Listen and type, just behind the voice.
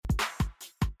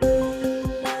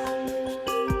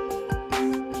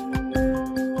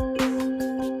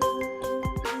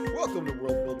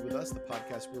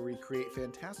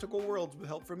magical worlds with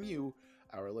help from you,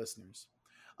 our listeners.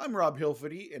 I'm Rob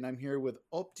Hilfety, and I'm here with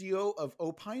Optio of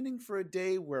Opining for a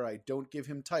Day Where I Don't Give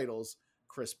Him Titles,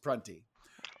 Chris Prunty,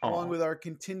 along with our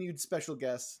continued special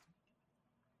guest,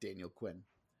 Daniel Quinn.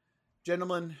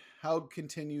 Gentlemen, how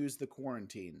continues the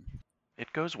quarantine?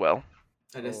 It goes well.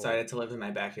 I decided to live in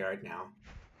my backyard now.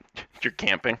 You're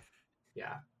camping?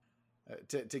 Yeah.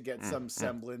 To get some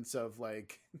semblance of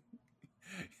like...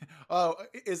 Oh,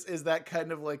 is that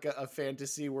kind of like a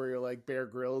fantasy where you're like Bear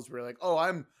Grylls, where you're like, oh,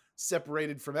 I'm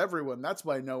separated from everyone. That's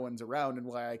why no one's around and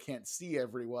why I can't see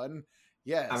everyone.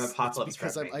 Yes, I'm apocalypse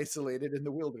because prepping. I'm isolated in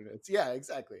the wilderness. Yeah,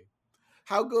 exactly.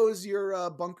 How goes your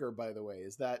bunker, by the way?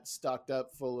 Is that stocked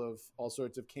up full of all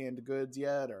sorts of canned goods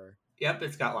yet, or? Yep,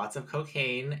 it's got lots of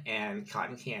cocaine and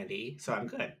cotton candy, so I'm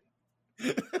good.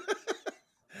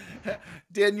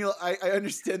 Daniel, I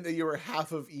understand that you were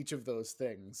half of each of those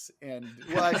things. And,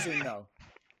 well, actually, no.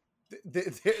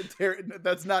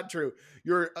 That's not true.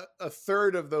 You're a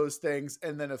third of those things,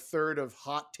 and then a third of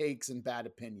hot takes and bad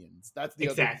opinions. That's the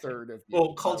other third of you.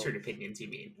 Well, cultured opinions, you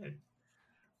mean?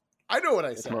 I know what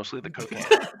I It's said. mostly the cocaine.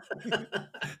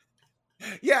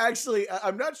 Yeah, actually,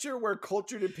 I'm not sure where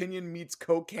cultured opinion meets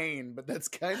cocaine, but that's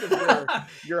kind of where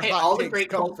your hot all takes the great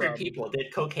come cultured from. people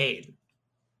did cocaine.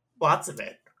 Lots of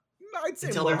it. I'd say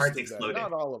until their most hearts of them, exploded.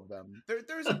 not all of them.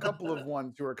 There's a couple of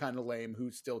ones who are kind of lame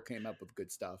who still came up with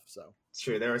good stuff. So it's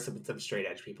true. There were some straight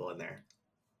edge people in there.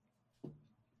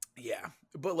 Yeah,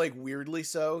 but like weirdly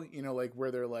so, you know, like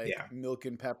where they're like milk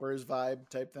and peppers vibe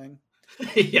type thing.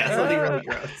 Yeah, something really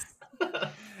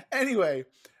gross. Anyway,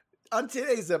 on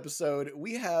today's episode,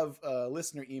 we have a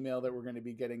listener email that we're going to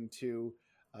be getting to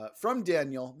from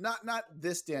Daniel. Not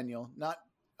this Daniel, not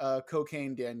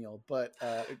cocaine Daniel, but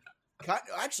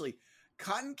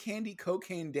Cotton Candy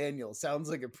Cocaine Daniel sounds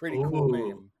like a pretty cool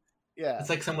name. Yeah, it's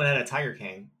like someone at a Tiger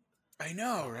King. I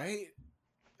know, right?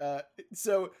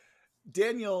 So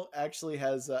Daniel actually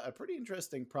has a pretty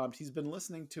interesting prompt. He's been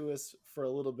listening to us for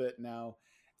a little bit now,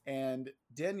 and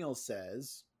Daniel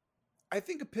says, I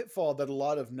think a pitfall that a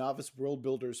lot of novice world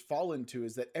builders fall into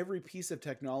is that every piece of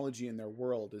technology in their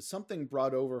world is something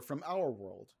brought over from our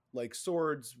world, like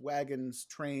swords, wagons,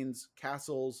 trains,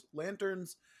 castles,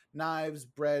 lanterns, knives,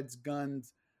 breads,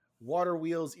 guns, water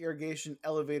wheels, irrigation,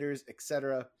 elevators,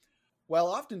 etc. While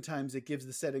oftentimes it gives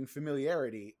the setting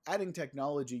familiarity, adding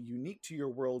technology unique to your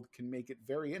world can make it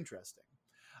very interesting.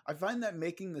 I find that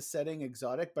making the setting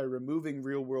exotic by removing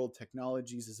real-world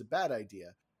technologies is a bad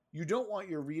idea. You don't want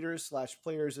your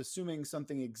readers/players assuming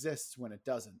something exists when it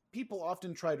doesn't. People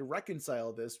often try to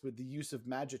reconcile this with the use of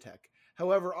Magitech.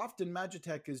 However, often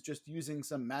Magitech is just using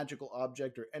some magical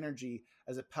object or energy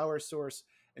as a power source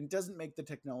and doesn't make the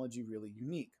technology really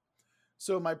unique.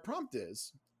 So my prompt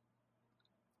is,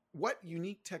 what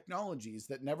unique technologies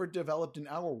that never developed in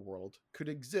our world could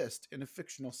exist in a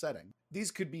fictional setting?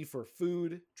 These could be for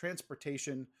food,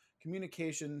 transportation,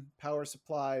 communication, power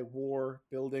supply, war,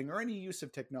 building, or any use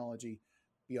of technology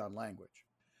beyond language.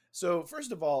 So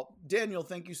first of all, Daniel,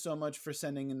 thank you so much for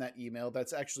sending in that email.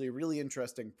 That's actually a really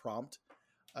interesting prompt.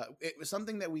 It was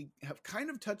something that we have kind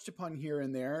of touched upon here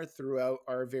and there throughout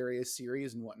our various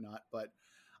series and whatnot, but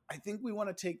I think we want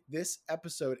to take this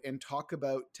episode and talk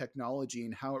about technology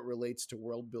and how it relates to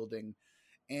world building.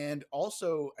 And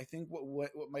also, I think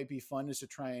what might be fun is to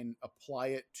try and apply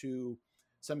it to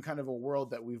some kind of a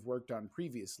world that we've worked on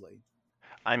previously.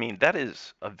 I mean, that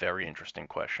is a very interesting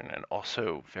question and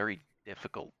also very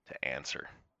difficult to answer.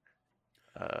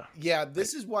 Yeah,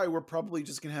 this is why we're probably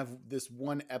just going to have this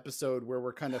one episode where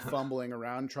we're kind of fumbling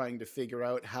around trying to figure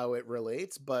out how it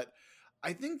relates. But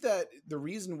I think that the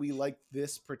reason we like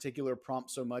this particular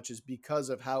prompt so much is because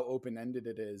of how open-ended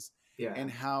it is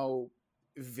and how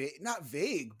not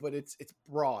vague, but it's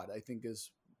broad, I think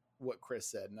is what Chris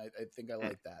said. And I think I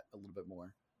like that a little bit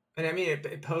more. And I mean,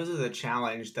 it poses a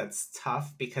challenge that's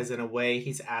tough because in a way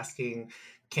he's asking,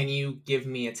 can you give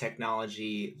me a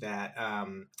technology that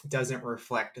doesn't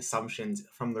reflect assumptions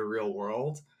from the real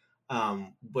world?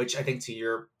 Which I think to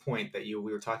your point that we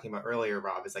were talking about earlier,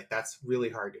 Rob, is like, that's really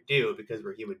hard to do because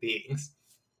we're human beings.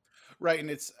 Right. And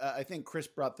it's, I think Chris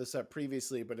brought this up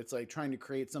previously, but it's like trying to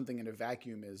create something in a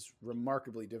vacuum is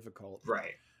remarkably difficult.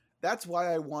 Right. That's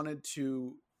why I wanted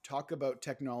to talk about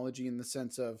technology in the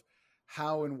sense of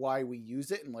how and why we use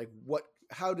it and like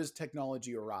how does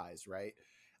technology arise, right?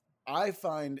 I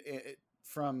find it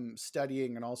from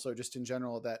studying and also just in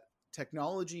general that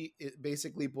technology, it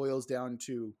basically boils down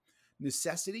to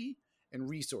necessity and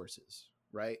resources,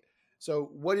 right? So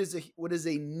what is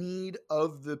a need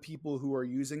of the people who are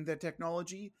using the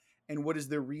technology, and what is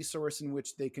the resource in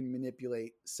which they can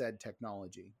manipulate said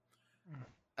technology?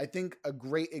 I think a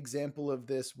great example of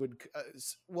this would,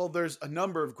 well, there's a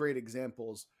number of great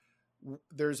examples.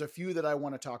 There's a few that I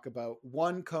want to talk about.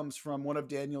 One comes from one of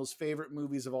Daniel's favorite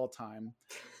movies of all time.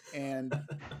 And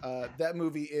that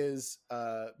movie is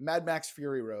Mad Max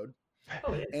Fury Road.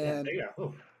 Oh, yeah, And there you go.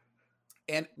 Oh.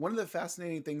 And one of the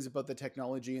fascinating things about the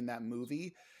technology in that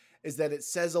movie is that it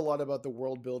says a lot about the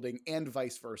world building and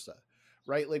vice versa,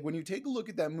 right? Like when you take a look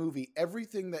at that movie,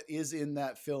 everything that is in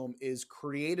that film is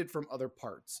created from other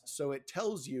parts. So it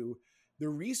tells you the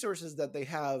resources that they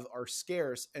have are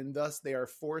scarce, and thus they are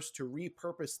forced to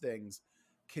repurpose things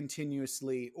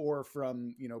continuously or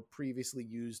from, previously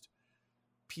used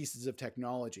pieces of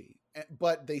technology.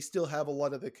 But they still have a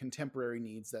lot of the contemporary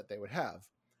needs that they would have.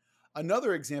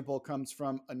 Another example comes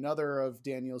from another of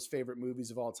Daniel's favorite movies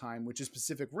of all time, which is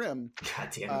Pacific Rim. God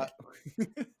damn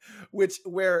it.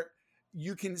 Where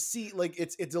you can see, like,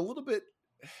 it's a little bit,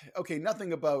 okay,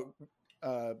 nothing about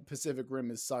Pacific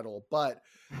Rim is subtle, but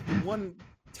the one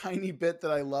tiny bit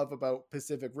that I love about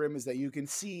Pacific Rim is that you can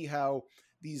see how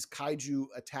these kaiju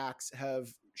attacks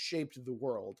have shaped the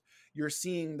world. You're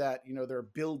seeing that, they're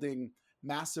building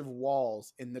massive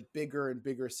walls in the bigger and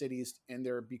bigger cities, and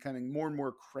they're becoming more and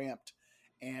more cramped.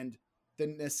 And the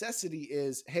necessity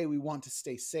is, hey, we want to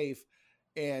stay safe.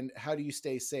 And how do you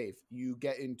stay safe? You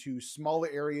get into smaller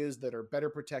areas that are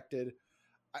better protected.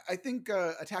 I think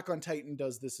Attack on Titan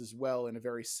does this as well in a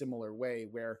very similar way,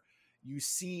 where you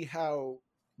see how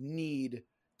need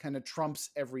kind of trumps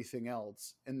everything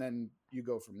else, and then you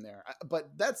go from there.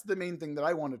 But that's the main thing that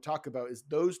I want to talk about, is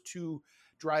those two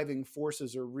driving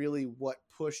forces are really what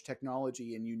push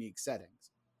technology in unique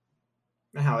settings.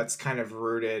 How it's kind of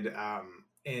rooted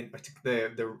in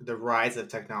the rise of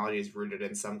technology is rooted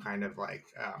in some kind of like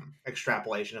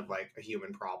extrapolation of like a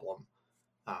human problem,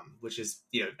 which is,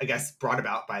 I guess brought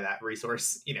about by that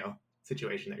resource,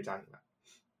 situation that you're talking about.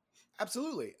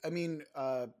 Absolutely. I mean,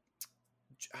 I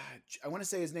want to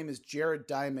say his name is Jared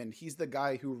Diamond. He's the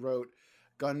guy who wrote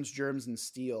Guns, Germs, and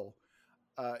Steel.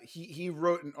 He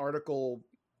wrote an article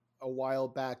a while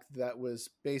back that was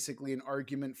basically an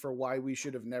argument for why we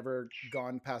should have never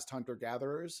gone past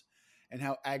hunter-gatherers, and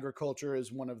how agriculture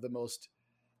is one of the most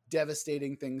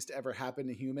devastating things to ever happen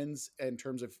to humans in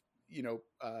terms of,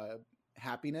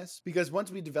 happiness. Because once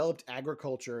we developed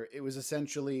agriculture, it was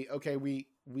essentially, okay,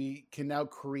 we can now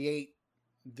create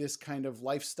this kind of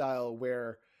lifestyle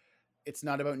where it's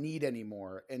not about need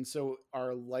anymore. And so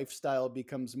our lifestyle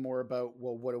becomes more about,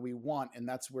 well, what do we want? And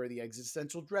that's where the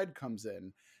existential dread comes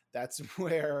in. That's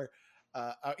where,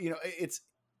 it's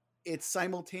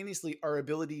simultaneously our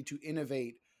ability to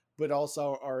innovate, but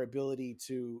also our ability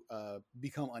to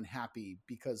become unhappy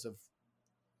because of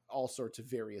all sorts of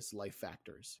various life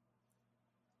factors.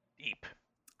 Deep.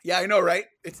 Yeah, I know, right?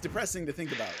 It's depressing to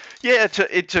think about. Yeah,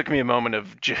 it took me a moment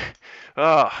of,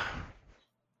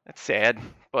 that's sad,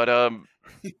 but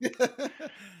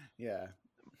yeah.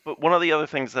 But one of the other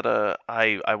things that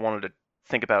I wanted to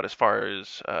think about as far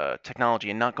as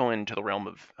technology, and not going into the realm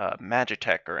of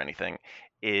Magitech or anything,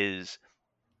 is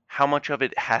how much of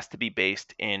it has to be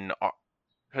based in,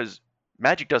 because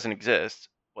magic doesn't exist,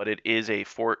 but it is a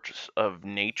force of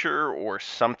nature or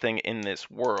something in this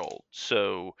world.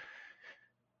 So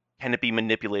can it be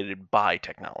manipulated by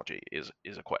technology is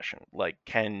a question. Like,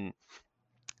 can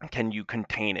you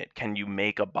contain it? Can you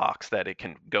make a box that it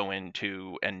can go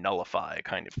into and nullify,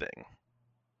 kind of thing?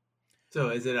 So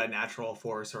is it a natural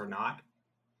force or not?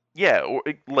 Yeah, or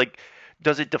like,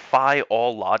 does it defy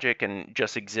all logic and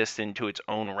just exist into its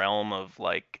own realm of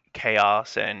like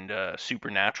chaos and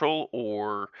supernatural,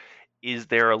 or is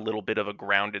there a little bit of a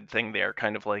grounded thing there,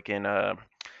 kind of like in The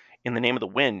Name of the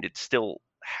Wind? It still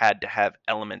had to have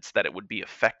elements that it would be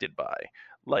affected by.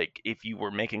 Like if you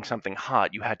were making something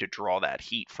hot, you had to draw that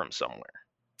heat from somewhere.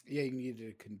 Yeah, you needed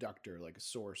a conductor, like a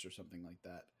source or something like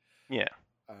that. Yeah.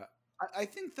 I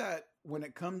think that when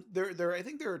it comes I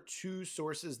think there are two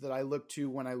sources that I look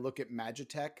to when I look at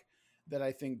Magitech that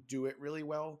I think do it really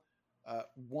well.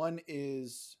 One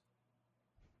is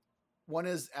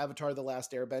Avatar: The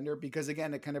Last Airbender, because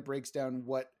again, it kind of breaks down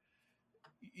what,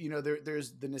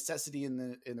 there's the necessity in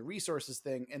the resources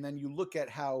thing, and then you look at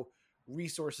how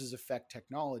resources affect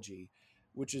technology,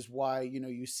 which is why,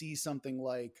 you see something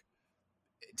like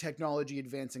technology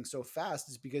advancing so fast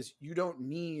is because you don't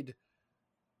need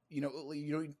you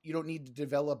don't need to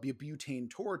develop a butane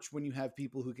torch when you have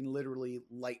people who can literally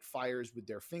light fires with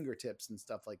their fingertips and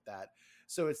stuff like that.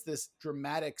 So it's this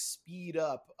dramatic speed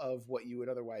up of what you would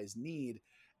otherwise need.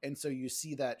 And so you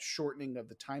see that shortening of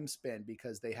the time span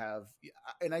because they have,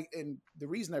 and the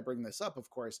reason I bring this up, of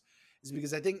course, is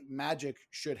because I think magic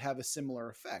should have a similar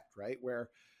effect, right? Where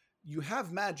you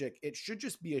have magic, it should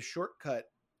just be a shortcut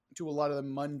to a lot of the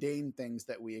mundane things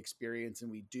that we experience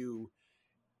and we do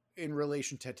in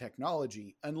relation to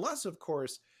technology, unless of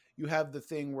course you have the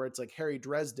thing where it's like Harry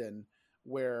Dresden,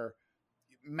 where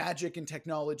magic and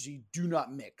technology do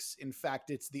not mix. In fact,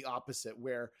 it's the opposite,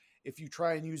 where if you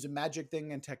try and use a magic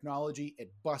thing and technology,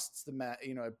 it busts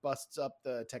it busts up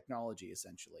the technology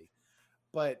essentially.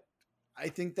 But I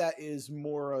think that is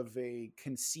more of a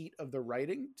conceit of the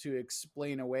writing to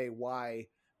explain away why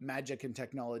magic and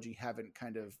technology haven't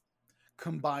kind of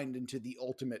combined into the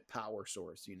ultimate power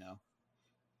source, you know?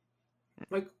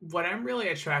 Like what I'm really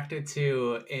attracted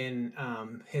to in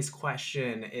his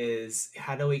question is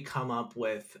how do we come up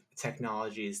with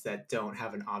technologies that don't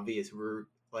have an obvious root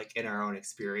like in our own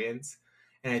experience?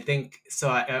 And I think so.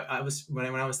 I was when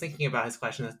I was thinking about his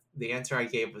question, the answer I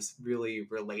gave was really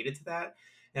related to that.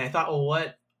 And I thought, well,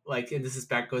 what like, and this is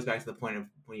back goes back to the point of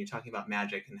when you're talking about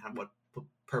magic and how what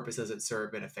purpose does it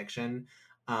serve in a fiction.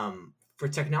 For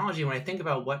technology, when I think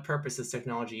about what purpose does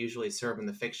technology usually serve in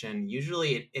the fiction,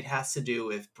 usually it has to do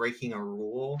with breaking a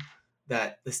rule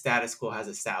that the status quo has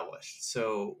established.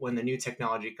 So when the new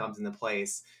technology comes into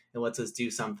place, it lets us do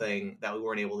something that we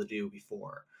weren't able to do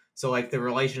before. So like the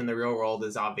relation in the real world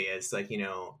is obvious. Like,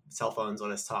 cell phones let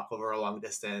us talk over a long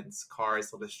distance,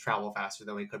 cars let us travel faster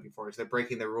than we could before. So they're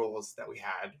breaking the rules that we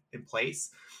had in place.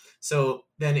 So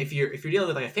then if you're dealing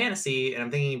with like a fantasy, and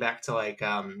I'm thinking back to like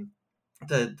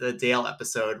the Dale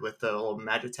episode with the little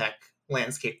Magitech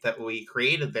landscape that we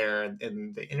created there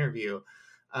in the interview,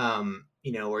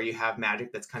 where you have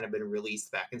magic that's kind of been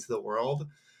released back into the world.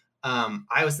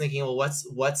 I was thinking, well,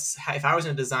 what's if I was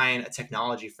going to design a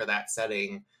technology for that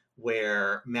setting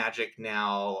where magic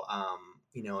now,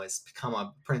 has become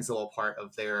a principal part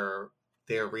of their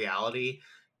reality.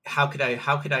 How could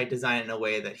I design it in a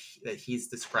way that he's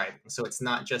describing? So it's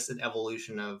not just an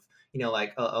evolution of,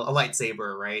 like a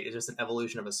lightsaber, right? It's just an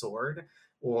evolution of a sword.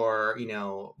 Or,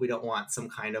 we don't want some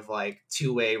kind of like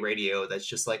two-way radio that's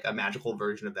just like a magical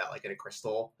version of that, like in a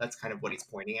crystal. That's kind of what he's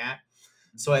pointing at.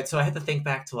 So I had to think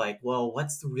back to like, well,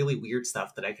 what's the really weird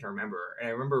stuff that I can remember? And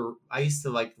I remember I used to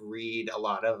like read a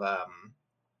lot of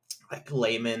like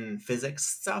layman physics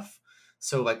stuff.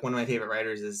 So like one of my favorite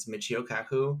writers is Michio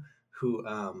Kaku, who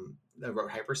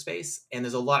wrote Hyperspace. And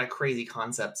there's a lot of crazy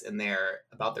concepts in there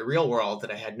about the real world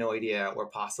that I had no idea were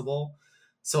possible.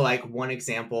 So like one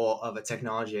example of a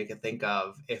technology I could think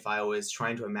of if I was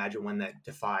trying to imagine one that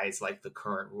defies like the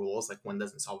current rules, like one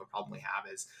doesn't solve the problem we have,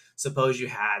 is suppose you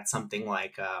had something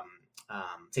like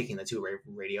taking the two-way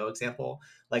radio example,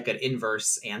 like an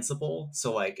inverse Ansible.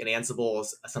 So like an Ansible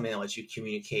is something that lets you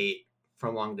communicate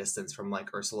from long distance from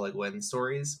like Ursula Le Guin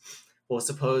stories. Well,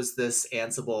 suppose this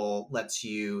Ansible lets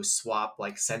you swap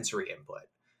like sensory input.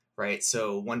 Right.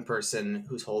 So one person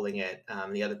who's holding it,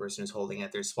 the other person who's holding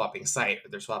it, they're swapping sight, or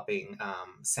they're swapping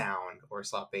sound, or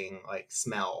swapping like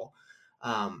smell.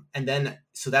 And then,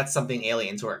 so that's something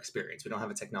alien to our experience. We don't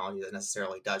have a technology that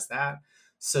necessarily does that.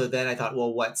 So then I thought,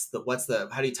 well,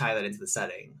 how do you tie that into the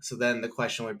setting? So then the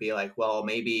question would be like, well,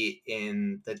 maybe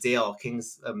in the Dale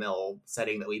Kingsmill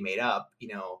setting that we made up,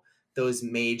 those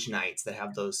mage knights that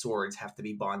have those swords have to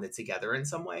be bonded together in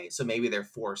some way. So maybe they're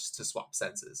forced to swap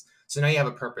senses. So now you have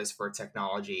a purpose for a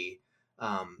technology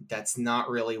that's not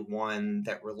really one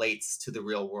that relates to the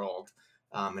real world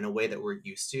in a way that we're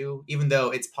used to, even though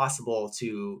it's possible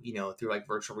to, through like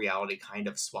virtual reality kind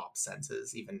of swap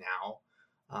senses even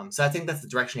now. So I think that's the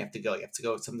direction you have to go. You have to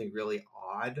go with something really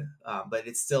odd, but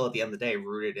it's still at the end of the day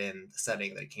rooted in the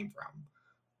setting that it came from.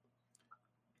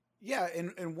 Yeah,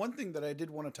 and one thing that I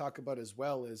did want to talk about as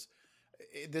well is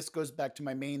this goes back to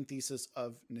my main thesis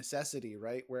of necessity,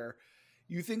 right? Where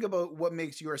you think about what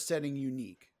makes your setting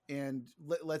unique. And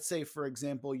let's say, for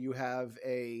example, you have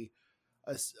a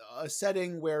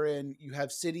setting wherein you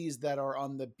have cities that are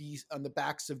on the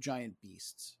backs of giant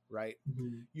beasts, right?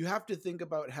 Mm-hmm. You have to think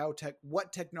about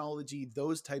what technology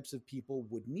those types of people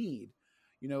would need.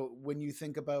 When you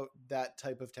think about that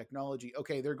type of technology,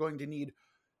 okay, they're going to need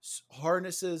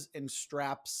harnesses and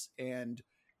straps, and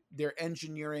their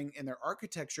engineering and their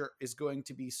architecture is going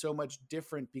to be so much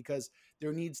different because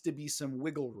there needs to be some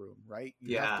wiggle room, right?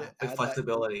 You have to add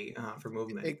flexibility for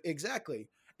movement. Exactly.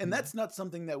 And that's not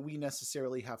something that we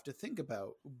necessarily have to think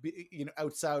about,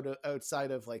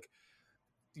 outside of like,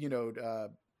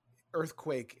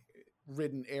 earthquake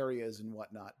ridden areas and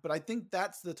whatnot. But I think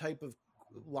that's the type of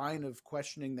line of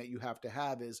questioning that you have to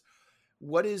have is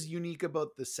what is unique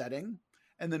about the setting?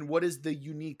 And then what is the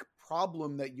unique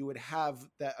problem that you would have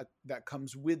that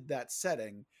comes with that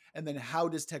setting? And then how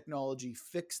does technology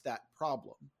fix that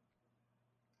problem?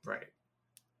 Right.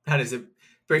 How does it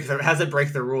break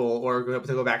the rule? Or to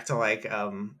go back to like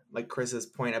Chris's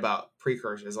point about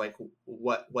precursors, like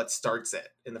what starts it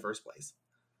in the first place.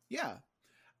 Yeah.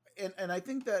 And I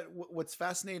think that what's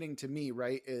fascinating to me,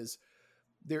 right, is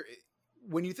there,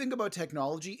 when you think about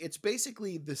technology, it's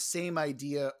basically the same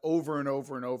idea over and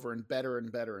over and over and better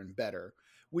and better and better.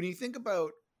 When you think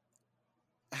about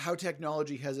how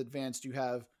technology has advanced, you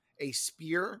have a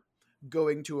spear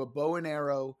going to a bow and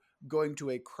arrow, going to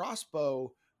a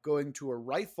crossbow, going to a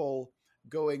rifle,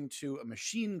 going to a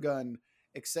machine gun.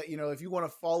 Except, if you want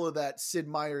to follow that Sid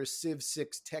Meier's Civ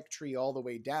 6 tech tree all the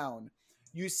way down,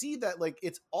 you see that like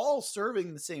it's all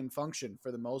serving the same function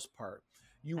for the most part.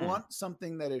 You want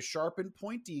something that is sharp and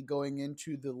pointy going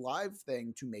into the live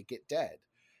thing to make it dead.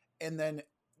 And then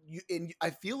I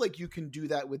feel like you can do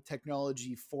that with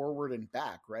technology forward and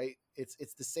back, right?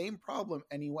 It's the same problem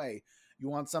anyway. You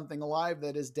want something alive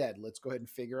that is dead. Let's go ahead and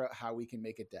figure out how we can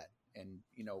make it dead. And,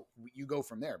 you go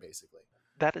from there basically.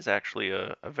 That is actually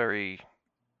a very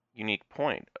unique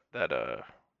point that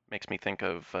makes me think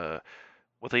of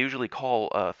what they usually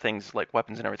call things like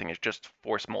weapons and everything is just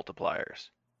force multipliers.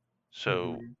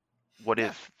 So what Yeah.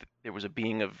 if there was a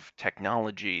being of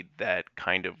technology that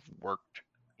kind of worked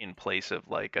in place of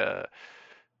like a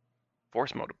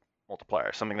force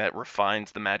multiplier, something that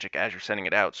refines the magic as you're sending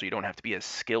it out so you don't have to be as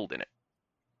skilled in it?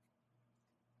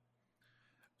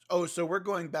 Oh, so we're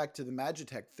going back to the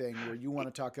Magitech thing where you want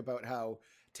to talk about how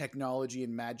technology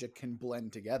and magic can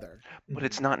blend together. But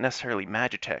it's not necessarily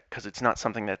Magitech because it's not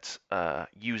something that's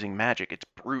using magic. It's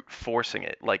brute forcing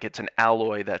it. Like it's an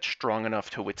alloy that's strong enough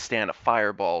to withstand a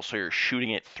fireball, so you're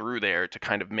shooting it through there to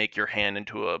kind of make your hand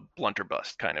into a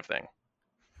blunderbuss kind of thing.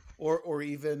 Or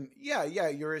even,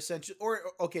 you're essentially, or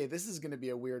okay, this is going to be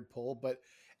a weird pull, but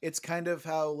it's kind of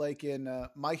how like in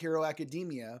My Hero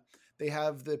Academia, they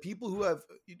have the people who have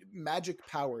magic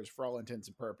powers for all intents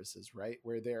and purposes, right?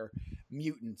 Where they're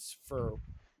mutants for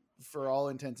all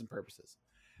intents and purposes.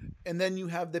 And then you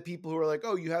have the people who are like,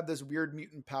 oh, you have this weird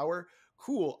mutant power.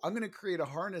 Cool. I'm going to create a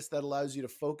harness that allows you to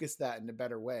focus that in a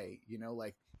better way.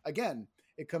 Like, again,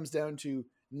 it comes down to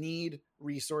need,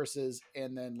 resources,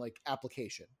 and then like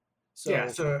application. So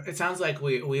it sounds like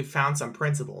we've found some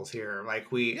principles here. Like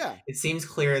it seems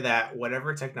clear that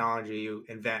whatever technology you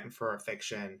invent for a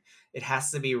fiction, it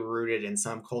has to be rooted in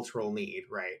some cultural need,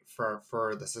 right?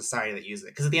 For the society that uses it.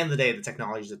 Because at the end of the day, the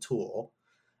technology is a tool.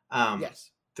 Yes.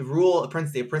 The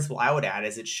principle I would add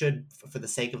is it should, for the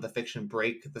sake of the fiction,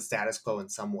 break the status quo in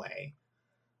some way.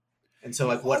 And so,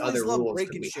 like, what other rules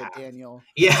could we have? Daniel?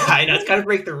 Yeah, I know, it's got to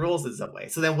break the rules in some way.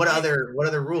 So then, what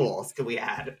other rules could we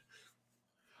add?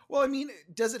 Well, I mean,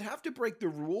 does it have to break the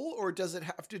rule, or does it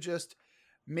have to just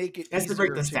make it? It has to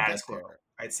break the status quo,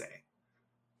 I'd say.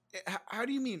 How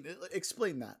do you mean?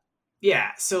 Explain that.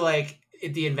 Yeah, so like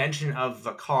the invention of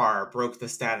the car broke the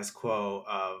status quo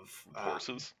of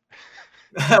horses.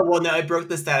 Well, no, it broke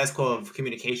the status quo of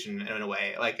communication in a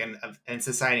way, like and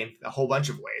society in a whole bunch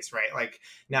of ways, right? Like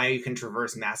now you can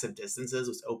traverse massive distances,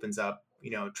 which opens up,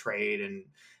 trade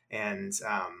and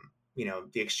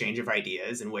the exchange of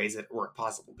ideas in ways that weren't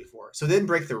possible before. So it didn't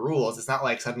break the rules. It's not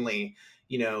like suddenly,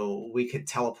 we could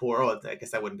teleport. Oh, I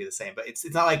guess that wouldn't be the same, but it's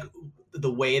not like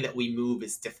the way that we move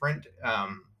is different.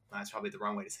 That's probably the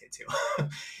wrong way to say it too.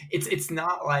 It's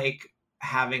not like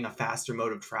having a faster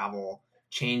mode of travel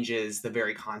changes the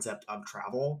very concept of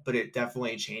travel, but it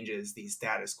definitely changes the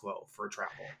status quo for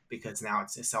travel because now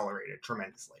it's accelerated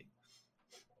tremendously.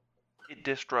 It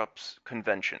disrupts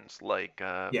conventions. Like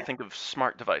think of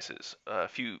smart devices.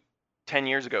 10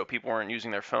 years ago, people weren't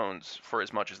using their phones for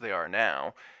as much as they are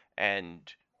now, and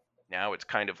now it's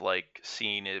kind of like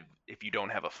seen if you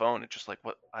don't have a phone, it's just like,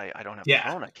 what? I don't have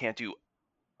a phone. I can't do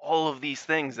all of these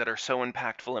things that are so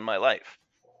impactful in my life.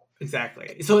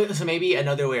 Exactly. So maybe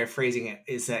another way of phrasing it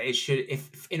is that it should,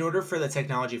 if in order for the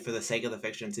technology for the sake of the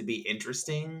fiction to be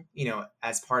interesting,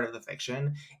 as part of the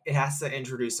fiction, it has to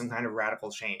introduce some kind of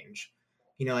radical change.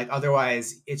 Like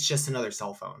otherwise it's just another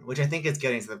cell phone, which I think is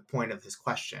getting to the point of this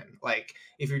question. Like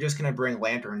if you're just going to bring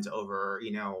lanterns over,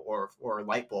 or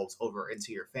light bulbs over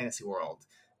into your fantasy world,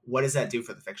 what does that do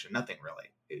for the fiction? Nothing really.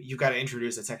 You've got to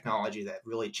introduce a technology that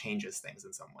really changes things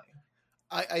in some way.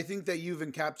 I think that you've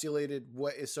encapsulated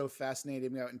what is so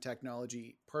fascinating about in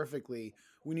technology perfectly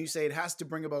when you say it has to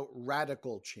bring about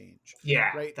radical change.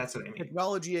 Yeah, right. That's what I mean.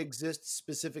 Technology exists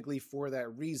specifically for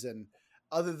that reason,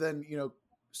 other than,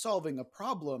 solving a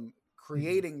problem,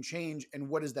 creating change. And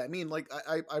what does that mean? Like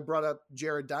I brought up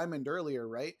Jared Diamond earlier,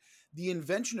 right? The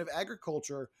invention of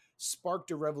agriculture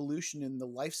sparked a revolution in the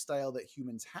lifestyle that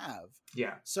humans have.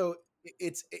 Yeah. So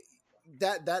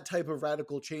that type of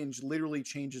radical change literally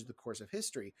changes the course of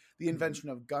history. The invention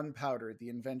of gunpowder, the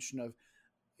invention of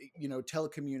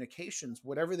telecommunications,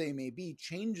 whatever they may be,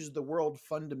 changes the world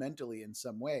fundamentally in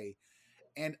some way.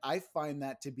 And I find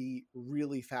that to be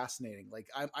really fascinating. Like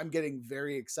I'm getting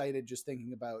very excited just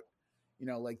thinking about,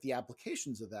 like the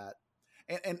applications of that.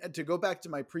 And to go back to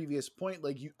my previous point,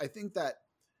 like I think that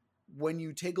when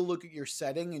you take a look at your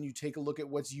setting and you take a look at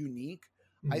what's unique,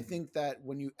 I think that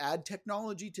when you add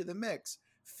technology to the mix,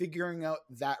 figuring out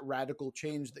that radical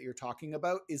change that you're talking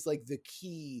about is like the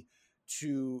key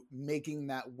to making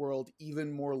that world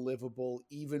even more livable,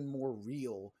 even more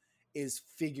real, is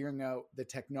figuring out the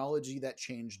technology that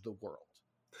changed the world.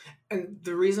 And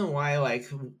the reason why, like,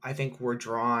 I think we're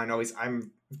drawn always,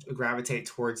 I'm gravitate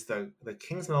towards the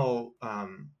Kingsmill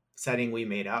setting we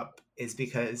made up is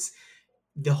because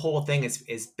the whole thing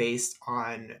is based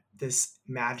on this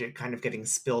magic kind of getting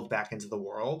spilled back into the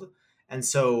world. And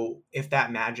so if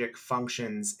that magic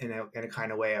functions in a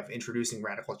kind of way of introducing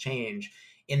radical change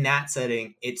in that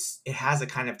setting, it has a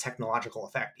kind of technological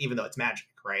effect, even though it's magic,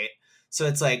 right? So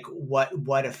it's like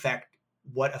what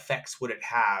effects would it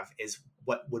have is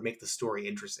what would make the story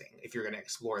interesting if you're going to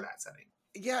explore that setting.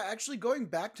 Yeah, actually going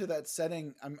back to that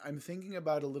setting, I'm thinking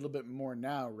about a little bit more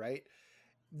now, right?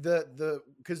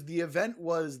 Because the event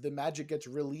was the magic gets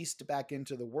released back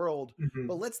into the world,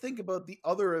 but let's think about the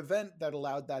other event that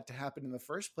allowed that to happen in the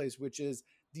first place, which is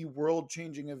the world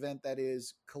changing event that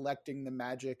is collecting the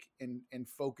magic and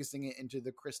focusing it into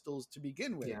the crystals to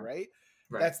begin with. Yeah. Right?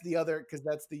 Right. That's the other, because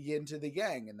that's the yin to the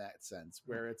yang in that sense,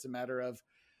 where it's a matter of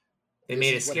they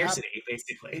made a scarcity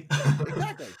basically.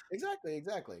 Exactly.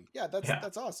 Yeah,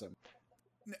 that's awesome.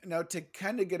 Now, to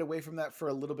kind of get away from that for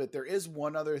a little bit, there is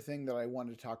one other thing that I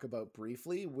wanted to talk about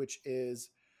briefly, which is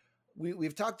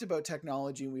we've talked about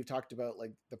technology and we've talked about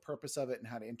like the purpose of it and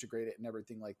how to integrate it and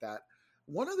everything like that.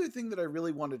 One other thing that I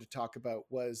really wanted to talk about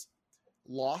was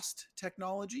lost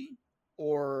technology,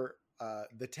 or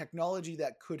the technology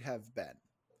that could have been,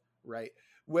 right?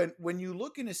 When you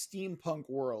look in a steampunk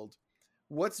world,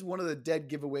 what's one of the dead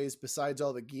giveaways besides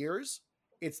all the gears?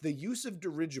 It's the use of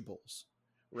dirigibles,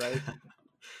 right?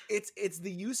 It's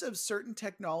the use of certain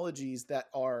technologies that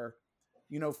are,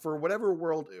 for whatever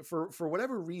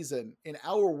reason in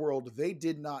our world, they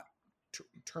did not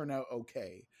turn out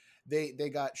okay. They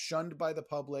got shunned by the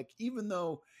public, even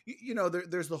though,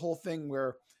 there's the whole thing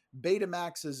where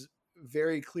Betamax is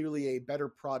very clearly a better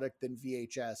product than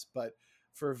VHS, but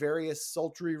for various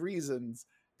sultry reasons,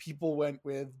 people went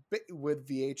with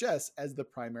VHS as the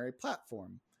primary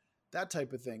platform, that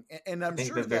type of thing. And I'm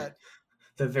sure that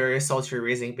the various sultry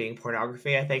reasoning being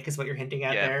pornography, I think, is what you're hinting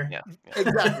at there. Yeah.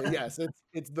 Exactly. Yes,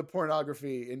 it's the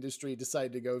pornography industry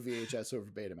decided to go VHS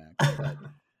over Betamax.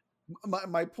 But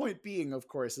my point being, of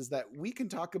course, is that we can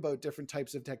talk about different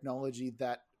types of technology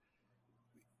that,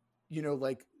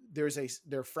 like there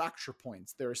are fracture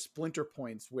points, there are splinter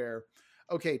points where,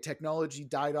 okay, technology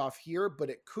died off here, but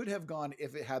it could have gone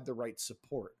if it had the right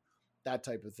support, that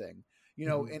type of thing.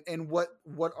 And what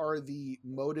are the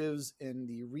motives and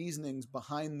the reasonings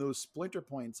behind those splinter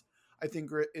points, I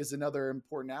think is another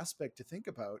important aspect to think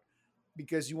about,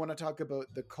 because you want to talk about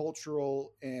the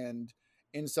cultural and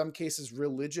in some cases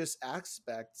religious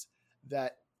aspects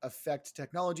that affect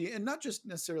technology, and not just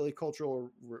necessarily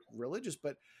cultural or religious,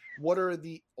 but what are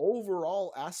the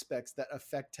overall aspects that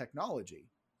affect technology?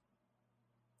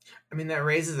 I mean, that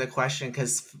raises a question,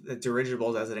 because the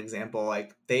dirigibles, as an example,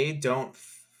 like they don't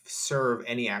serve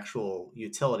any actual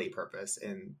utility purpose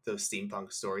in those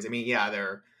steampunk stories. I mean, yeah, there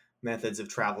are methods of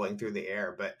traveling through the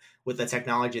air, but with the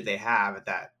technology they have at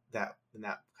that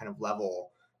kind of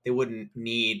level, they wouldn't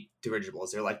need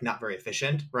dirigibles. They're like not very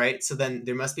efficient, right? So then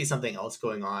there must be something else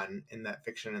going on in that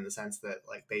fiction, in the sense that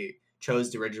like they chose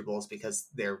dirigibles because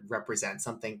they represent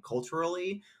something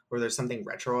culturally, or there's something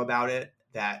retro about it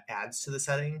that adds to the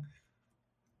setting.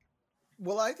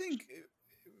 Well, I think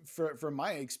from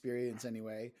my experience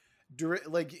anyway,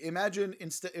 like imagine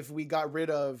instead if we got rid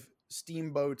of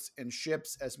steamboats and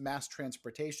ships as mass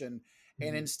transportation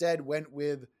and instead went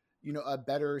with a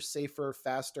better, safer,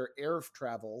 faster air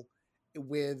travel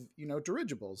with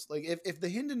dirigibles. Like if the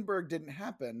Hindenburg didn't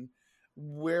happen,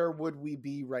 where would we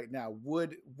be right now?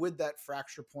 Would that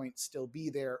fracture point still be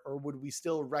there, or would we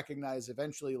still recognize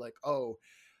eventually like, oh,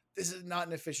 this is not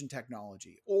an efficient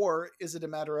technology? Or is it a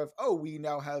matter of, oh, we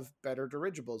now have better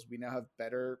dirigibles, we now have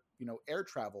better air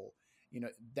travel,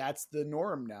 that's the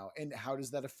norm now? And how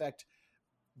does that affect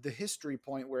the history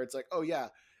point where it's like, oh yeah,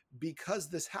 because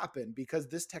this happened, because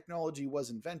this technology was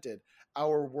invented,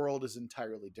 our world is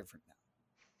entirely different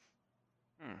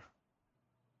now?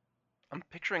 I'm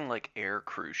picturing like air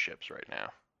cruise ships right now.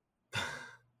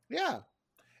 Yeah.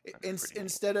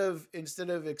 Instead of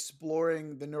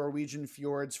exploring the Norwegian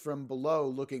fjords from below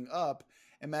looking up,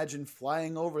 imagine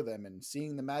flying over them and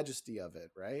seeing the majesty of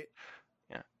it, right?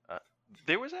 Yeah.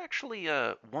 There was actually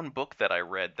one book that I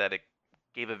read that it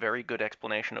gave a very good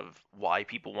explanation of why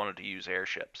people wanted to use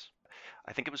airships.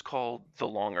 I think it was called The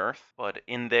Long Earth, but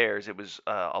in theirs it was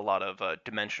a lot of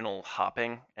dimensional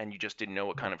hopping, and you just didn't know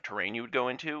what kind of terrain you would go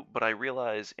into. But I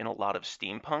realize in a lot of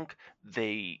steampunk,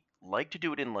 they like to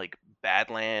do it in like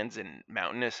badlands and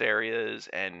mountainous areas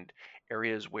and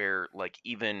areas where like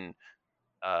even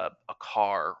a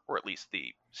car, or at least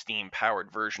the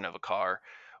steam-powered version of a car,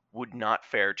 would not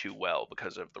fare too well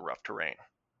because of the rough terrain.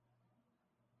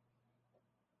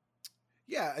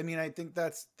 Yeah, I mean, I think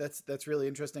that's really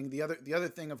interesting. The other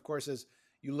thing, of course, is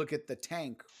you look at the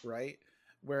tank, right?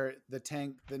 Where the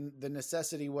tank, the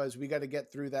necessity was we got to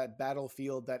get through that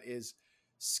battlefield that is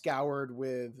scoured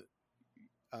with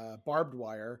barbed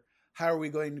wire. How are we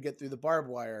going to get through the barbed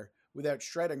wire without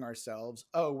shredding ourselves?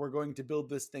 Oh, we're going to build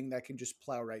this thing that can just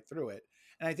plow right through it.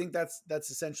 And I think that's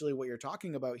essentially what you're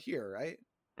talking about here, right?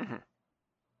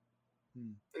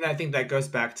 Hmm. And I think that goes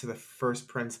back to the first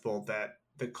principle that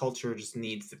the culture just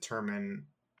needs to determine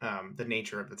the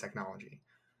nature of the technology.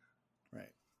 Right.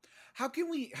 How can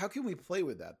we play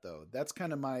with that though? That's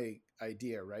kind of my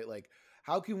idea, right? Like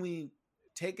how can we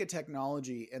take a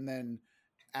technology and then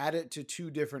add it to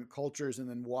two different cultures and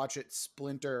then watch it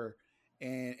splinter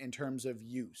in terms of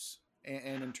use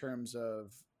and in terms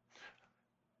of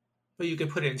But you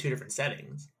could put it in two different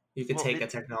settings. You could Well, take a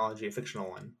technology, a fictional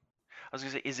one. I was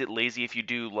gonna say, is it lazy if you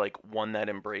do like one that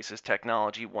embraces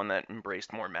technology, one that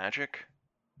embraced more magic?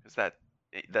 Because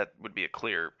that would be a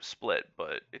clear split,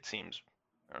 but it seems,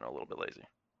 I don't know, a little bit lazy.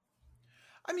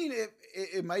 I mean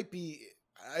it might be.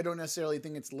 I don't necessarily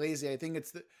think it's lazy. I think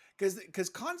it's the because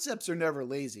concepts are never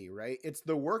lazy, right? It's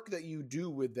the work that you do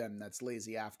with them that's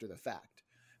lazy after the fact.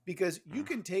 Because you Mm.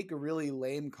 can take a really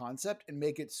lame concept and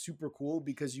make it super cool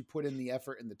because you put in the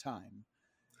effort and the time.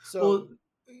 So Well,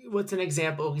 what's an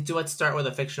example? Let's start with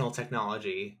a fictional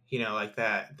technology, like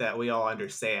that we all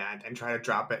understand, and try to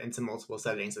drop it into multiple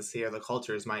settings to see how the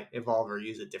cultures might evolve or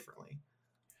use it differently.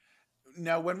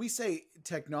 now when we say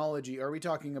technology, are we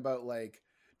talking about like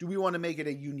do we want to make it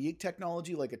a unique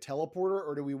technology like a teleporter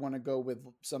or do we want to go with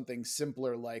something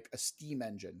simpler like a steam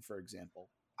engine, for example?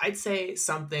 I'd say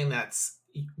something that's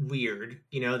weird,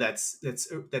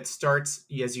 that starts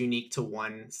as unique to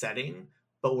one setting,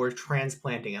 but we're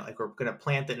transplanting it. Like we're going to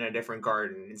plant it in a different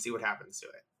garden and see what happens to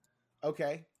it.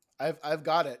 Okay. I've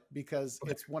got it because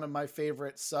Okay. it's one of my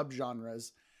favorite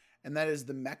subgenres, and that is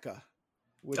the mecha, All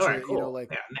which right, are cool. like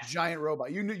Yeah, giant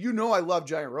robot. You know I love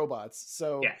giant robots.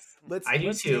 So yes, let's I do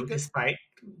let's too. take it. Despite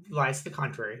lies to the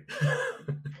contrary.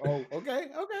 Oh, okay,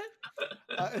 okay.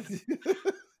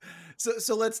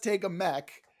 So let's take a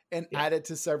mech and Yeah. add it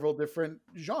to several different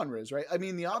genres, right? I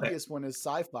mean, the Okay. obvious one is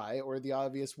sci-fi, or the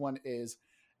obvious one is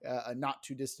a not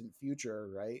too distant future,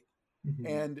 right? Mhm.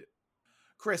 And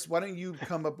Chris, why don't you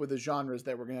come up with the genres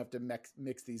that we're gonna have to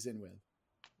mix these in with?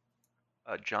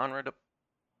 A genre to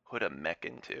put a mech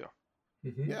into.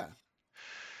 Mhm. Yeah.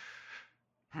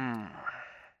 Hmm.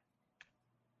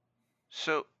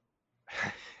 So,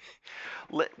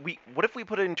 what if we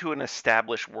put it into an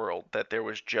established world that there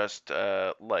was just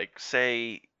like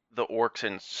say the orcs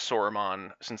and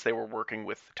Saruman, since they were working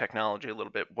with technology a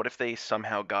little bit, what if they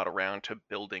somehow got around to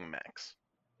building mechs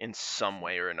in some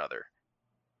way or another?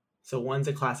 So one's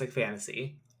a classic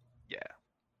fantasy. Yeah.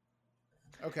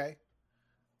 Okay.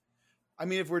 I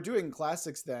mean, if we're doing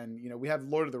classics, then we have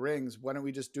Lord of the Rings. Why don't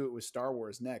we just do it with Star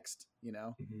Wars next?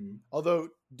 Mhm. Although,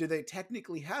 do they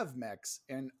technically have mechs,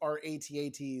 and are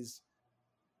AT-ATs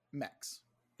mechs?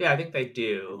 Yeah, I think they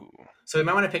do. Ooh. So we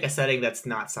might want to pick a setting that's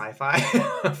not sci-fi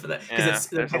for that, because Yeah. it's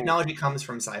the There's a. technology comes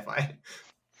from sci-fi.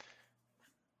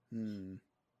 Hmm.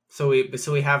 So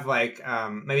we have like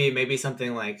maybe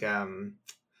something like a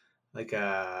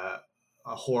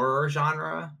horror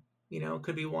genre,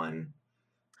 could be one.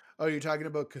 Oh, you're talking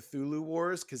about Cthulhu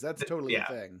Wars, because that's totally a Yeah,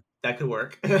 thing. that could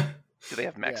work. Do they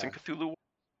have mechs in Yeah. Cthulhu?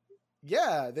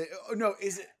 Yeah. Oh no,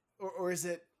 is it or is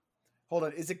it? Hold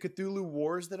on, is it Cthulhu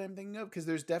Wars that I'm thinking of? Because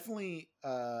there's definitely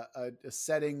a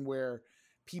setting where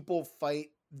people fight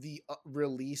the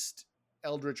released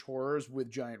Eldritch horrors with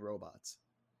giant robots.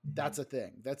 That's a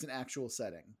thing. That's an actual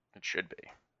setting. It should be.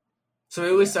 So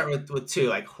maybe we Yeah. start with two,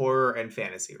 like horror and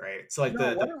fantasy, right? So like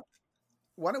No, the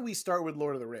why don't we start with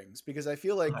Lord of the Rings? Because I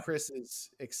feel like okay. Chris is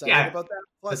excited Yeah, about that.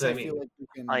 that's Plus, what I I feel mean. like we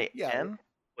can. I Yeah, am,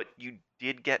 but you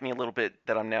did get me a little bit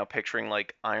that I'm now picturing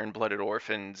like iron-blooded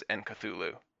orphans and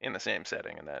Cthulhu in the same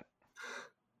setting, and that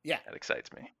yeah. that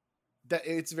excites me. That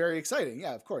it's very exciting.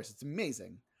 Yeah, of course, it's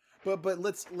amazing. But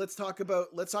let's talk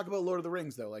about Lord of the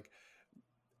Rings though. Like,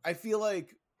 I feel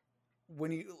like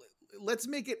when you let's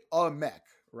make it a mech,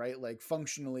 right? Like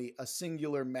functionally a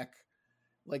singular mech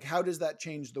Like, how does that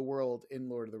change the world in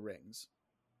Lord of the Rings?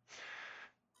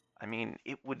 I mean,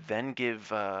 it would then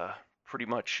give pretty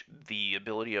much the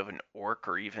ability of an orc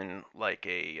or even like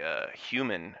a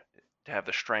human to have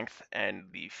the strength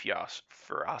and the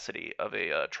ferocity of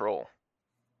a troll.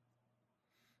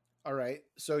 All right.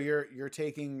 So you're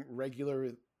taking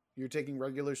regular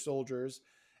soldiers.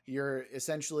 You're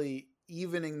essentially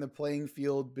evening the playing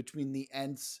field between the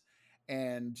Ents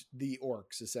and the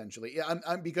orcs. Essentially, yeah.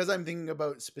 I'm because I'm thinking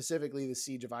about specifically the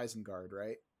Siege of Isengard,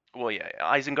 right? Well, yeah,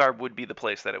 Isengard would be the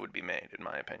place that it would be made, in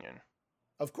my opinion.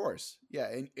 Of course, yeah.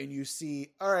 And you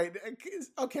see, all right,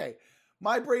 okay.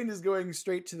 My brain is going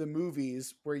straight to the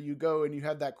movies where you go and you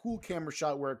have that cool camera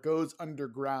shot where it goes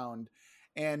underground,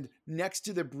 and next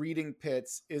to the breeding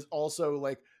pits is also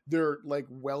like they're like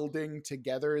welding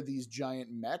together these giant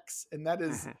mechs, and that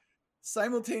is hmm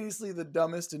simultaneously the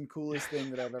dumbest and coolest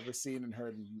thing that I've ever seen and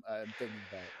heard and thinking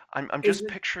about. I'm Is just it?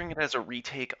 picturing it as a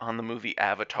retake on the movie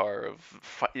Avatar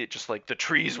of it just like the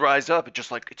trees rise up. It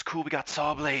just like it's cool. We got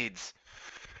saw blades.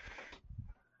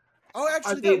 Oh,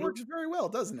 Are actually, that they? works very well,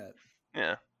 doesn't it?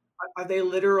 Yeah. Are they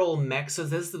literal mechs? So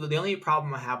this the only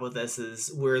problem I have with this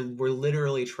is we're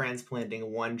literally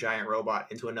transplanting one giant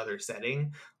robot into another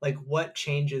setting. Like, what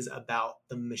changes about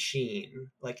the machine,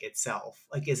 like itself?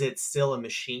 Like, is it still a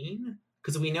machine?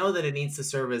 Because we know that it needs to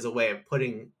serve as a way of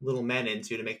putting little men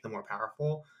into to make them more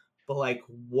powerful. But like,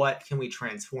 what can we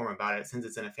transform about it since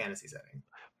it's in a fantasy setting?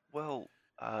 Well,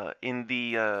 in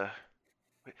the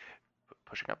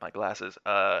pushing up my glasses.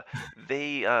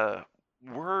 They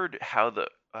word how the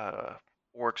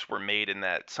orcs were made in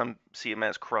that some see them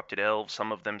as corrupted elves,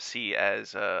 some of them see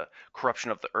as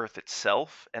corruption of the earth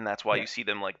itself, and that's why Yeah, you see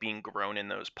them like being grown in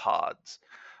those pods.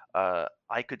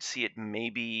 I could see it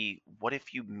maybe. What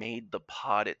if you made the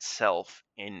pod itself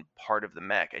in part of the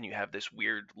mech, and you have this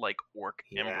weird like orc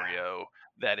yeah. embryo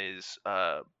that is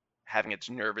having its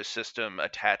nervous system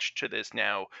attached to this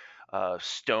now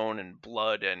stone and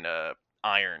blood and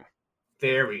iron,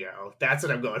 There we go. That's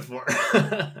what I'm going for.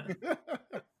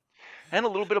 and a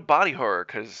little bit of body horror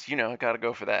because I got to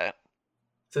go for that.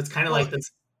 So it's kind of Well, like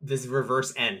this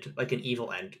reverse end, like an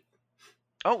evil end.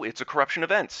 Oh, it's a corruption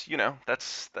events.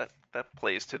 That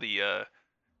plays to the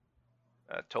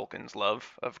Tolkien's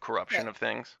love of yeah, corruption of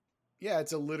things. yeah,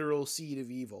 it's a literal seed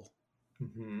of evil.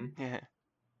 Hmm. Yeah,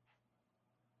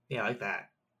 Yeah, I like that.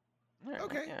 yeah,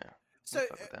 Okay. yeah. So, I'd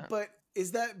fuck with that. but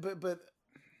is that but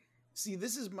see,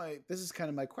 this is kind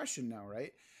of my question now,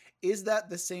 right? Is that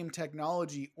the same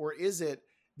technology, or is it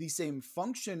the same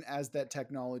function as that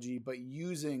technology but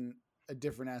using a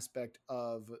different aspect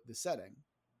of the setting?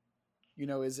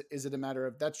 Is it a matter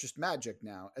of that's just magic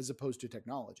now as opposed to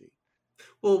technology?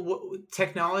 Well,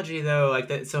 technology though, like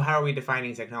that. So how are we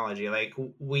defining technology? Like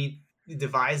we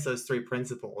devise those three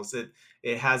principles.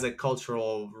 It has a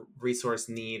cultural resource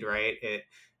need, right?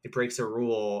 It breaks a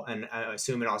rule, and I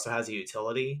assume it also has a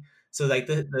utility. So like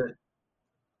the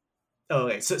oh,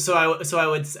 okay. So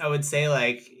I would say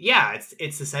like yeah,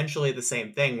 it's essentially the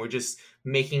same thing. We're just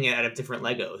making it out of different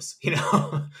Legos, you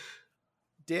know.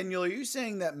 Daniel, are you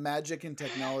saying that magic and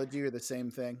technology are the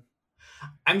same thing?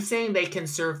 I'm saying they can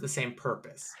serve the same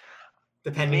purpose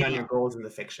depending on Maybe your goals in the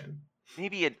fiction.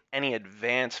 any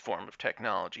advanced form of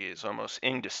technology is almost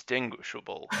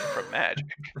indistinguishable from magic.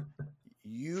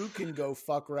 You can go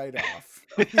fuck right off.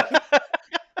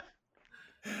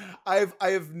 I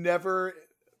have never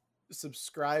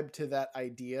subscribed to that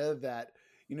idea that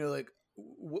like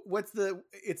what's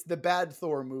it's the bad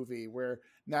Thor movie where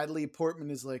Natalie Portman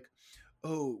is like,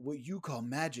 oh, what you call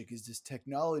magic is this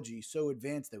technology so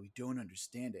advanced that we don't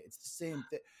understand it. It's the same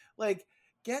thing. Like,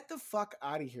 get the fuck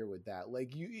out of here with that.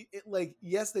 Like, like,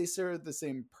 yes, they serve the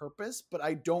same purpose, but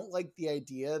I don't like the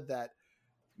idea that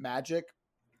magic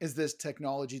is this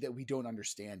technology that we don't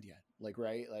understand yet. Like,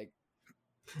 right? Like,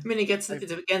 I mean, I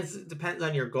it depends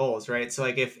on your goals, right? So,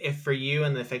 like, if for you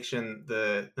in the fiction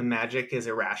the magic is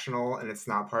irrational and it's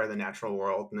not part of the natural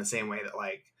world in the same way that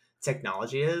like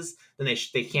technology is, then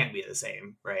they can't be the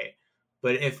same, right?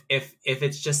 But if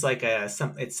it's just like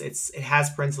it has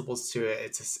principles to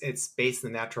it. It's based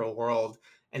in the natural world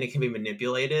and it can be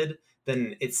manipulated.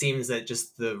 Then it seems that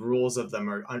just the rules of them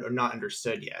are not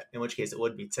understood yet. In which case, it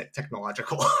would be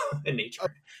technological in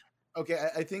nature. okay,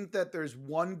 I think that there's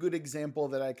one good example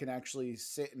that I can actually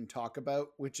sit and talk about,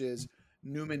 which is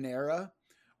Numenera,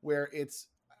 where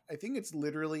I think it's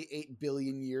literally 8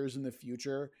 billion years in the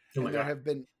future, Oh my and there god. have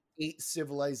been 8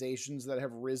 civilizations that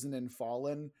have risen and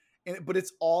fallen, but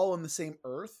it's all on the same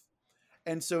Earth.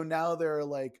 And so now there are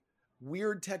like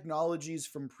weird technologies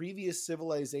from previous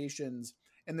civilizations,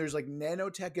 and there's like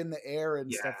nanotech in the air and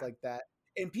Yeah. stuff like that.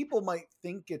 and people might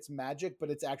think it's magic, but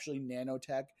it's actually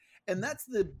nanotech. And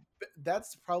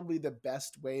that's probably the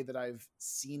best way that I've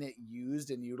seen it used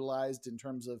and utilized in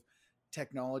terms of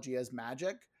technology as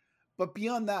magic. But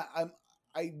beyond that,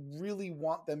 I really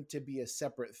want them to be a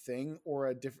separate thing or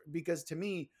a different, because to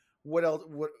me, what else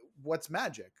what's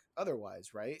magic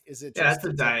otherwise, right? Is it Yeah, just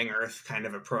that's a dying earth kind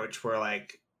of approach where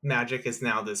like magic is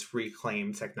now this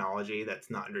reclaimed technology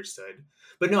that's not understood.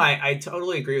 But no, I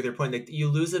totally agree with your point that you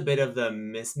lose a bit of the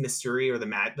mystery or the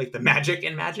like the magic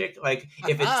in magic. Like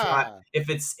if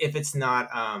it's not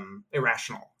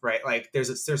irrational, right? Like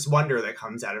there's wonder that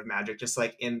comes out of magic, just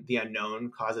like in the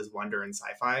unknown causes wonder in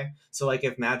sci-fi. So like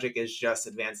if magic is just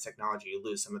advanced technology, you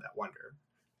lose some of that wonder.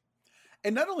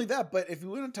 And not only that, but if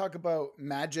we want to talk about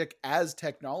magic as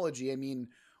technology, I mean,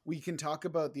 we can talk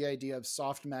about the idea of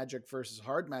soft magic versus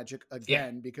hard magic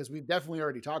again, because we've definitely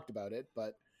already talked about it.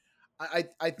 But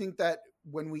I think that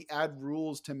when we add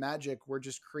rules to magic, we're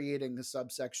just creating a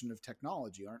subsection of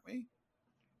technology, aren't we?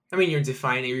 I mean,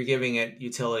 you're giving it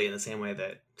utility in the same way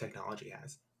that technology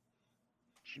has.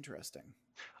 Interesting.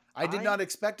 I did not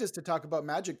expect us to talk about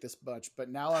magic this much, but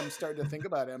now I'm starting to think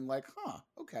about it. I'm like, huh,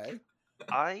 okay.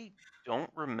 I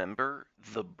don't remember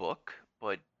the book,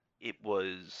 but it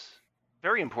was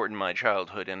very important in my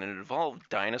childhood, and it involved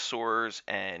dinosaurs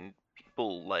and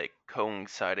people like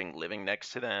coinciding living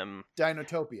next to them.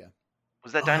 Dinotopia.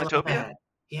 Was that Oh, I love Dinotopia? that.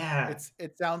 Yeah.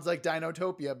 It sounds like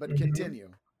Dinotopia, but Mhm.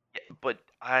 continue. Yeah, but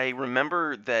I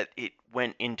remember that it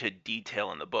went into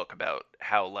detail in the book about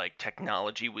how like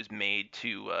technology was made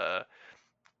to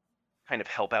kind of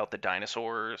help out the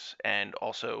dinosaurs, and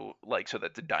also like so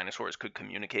that the dinosaurs could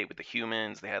communicate with the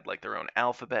humans. They had like their own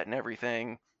alphabet and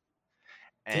everything.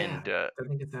 Yeah. And I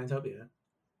think it's Dinotopia.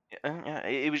 yeah,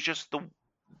 it was just the.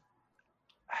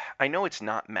 I know it's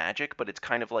not magic, but it's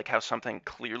kind of like how something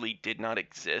clearly did not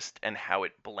exist and how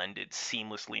it blended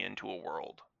seamlessly into a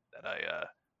world that I.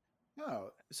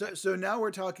 Oh, so now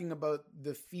we're talking about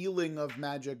the feeling of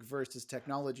magic versus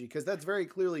technology, because that's very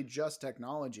clearly just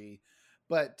technology,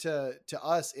 but to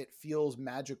us it feels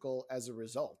magical as a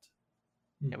result.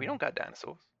 Yeah, we don't got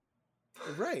dinosaurs.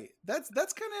 Right. That's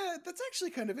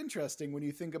actually kind of interesting when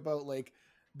you think about like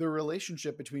the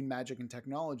relationship between magic and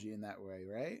technology in that way,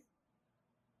 right?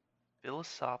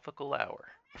 Philosophical hour.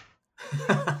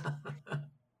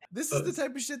 This is the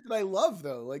type of shit that I love,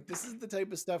 though. Like, this is the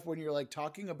type of stuff when you're like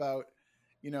talking about,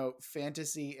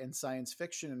 fantasy and science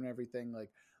fiction and everything. Like,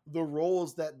 the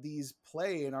roles that these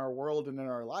play in our world and in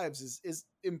our lives is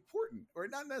important, or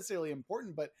not necessarily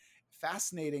important, but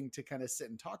fascinating to kind of sit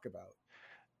and talk about.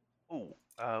 Ooh,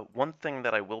 one thing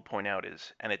that I will point out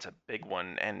is, and it's a big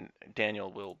one, and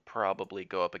Daniel will probably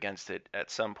go up against it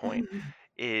at some point,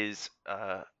 is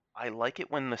I like it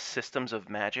when the systems of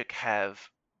magic have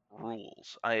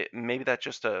rules. I maybe that's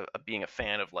just a being a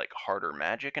fan of like harder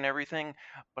magic and everything,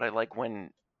 but I like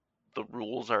when the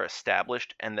rules are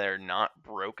established and they're not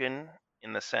broken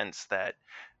in the sense that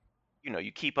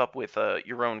you keep up with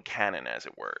your own canon, as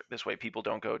it were. This way, people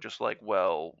don't go just like,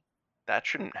 well, that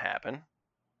shouldn't happen.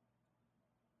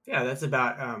 Yeah, that's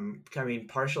about I mean,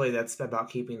 partially that's about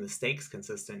keeping the stakes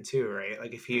consistent too, right?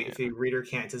 Like if the reader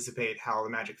can't anticipate how the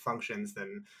magic functions,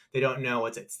 then they don't know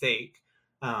what's at stake.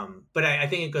 But I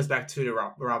think it goes back to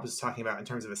what Rob was talking about in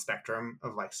terms of a spectrum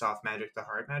of like soft magic to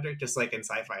hard magic. Just like in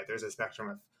sci-fi, there's a spectrum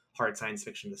of hard science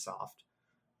fiction to soft,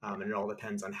 and it all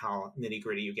depends on how nitty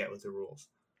gritty you get with the rules.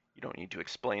 You don't need to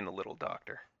explain the little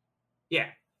doctor. Yeah,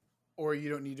 Or you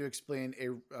don't need to explain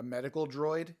a medical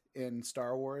droid in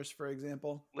Star Wars, for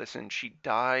example. Listen, she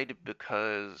died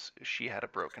because she had a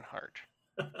broken heart.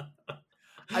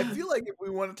 I feel like if we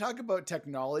want to talk about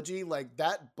technology, like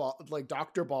like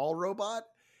Dr. Ball robot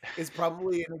is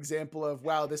probably an example of,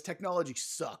 wow, this technology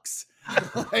sucks.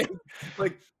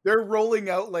 like they're rolling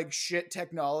out like shit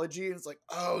technology, and it's like,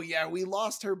 oh yeah, we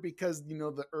lost her because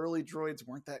the early droids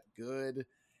weren't that good.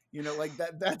 Like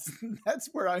that's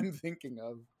where I'm thinking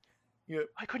of.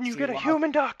 Why couldn't you She get a lost.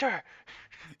 human doctor?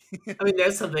 I mean,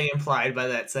 there's something implied by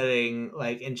that setting.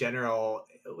 Like in general,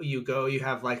 you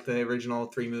have like the original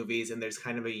three movies, and there's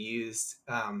kind of a used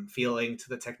feeling to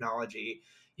the technology.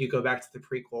 You go back to the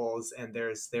prequels, and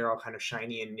they're all kind of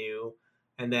shiny and new.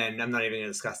 And then I'm not even going to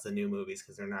discuss the new movies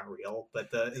because they're not real.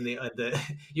 But the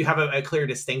you have a clear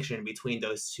distinction between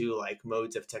those two like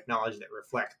modes of technology that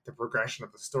reflect the progression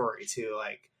of the story too.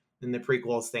 Like in the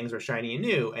prequels, things were shiny and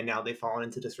new, and now they've fallen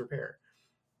into disrepair.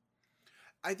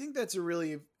 I think that's a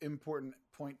really important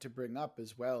point to bring up,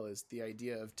 as well as the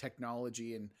idea of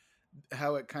technology and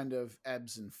how it kind of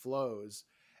ebbs and flows.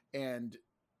 And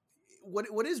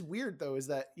what is weird though is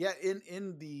that, yeah,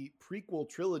 in the prequel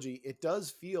trilogy, it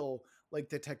does feel like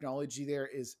the technology there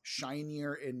is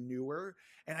shinier and newer.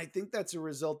 And I think that's a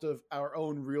result of our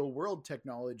own real world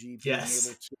technology being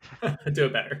able to do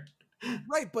it better.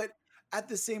 Right, but at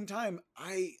the same time,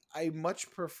 I much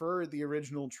prefer the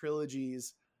original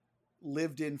trilogies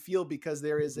lived in feel, because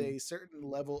there is a certain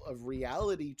level of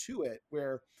reality to it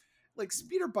where like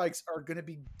speeder bikes are going to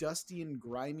be dusty and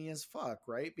grimy as fuck,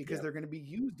 right? Because they're going to be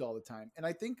used all the time. And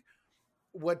I think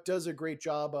what does a great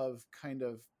job of kind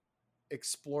of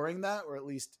exploring that, or at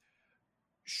least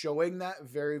showing that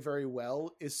very, very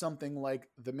well, is something like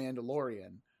The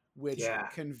Mandalorian, which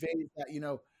conveys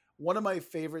that, one of my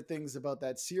favorite things about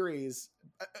that series,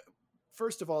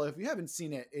 first of all, if you haven't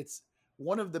seen it, it's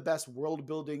one of the best world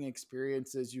building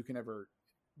experiences you can ever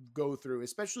go through,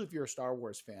 especially if you're a Star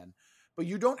Wars fan. But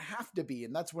you don't have to be,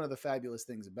 and that's one of the fabulous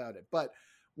things about it. But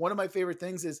one of my favorite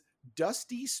things is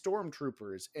dusty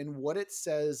stormtroopers and what it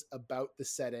says about the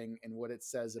setting and what it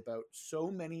says about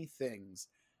so many things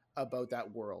about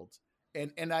that world.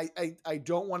 And I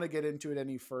don't want to get into it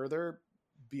any further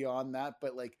beyond that,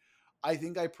 but like I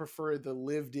think I prefer the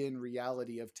lived in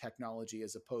reality of technology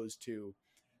as opposed to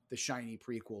the shiny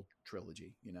prequel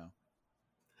trilogy,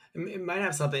 It might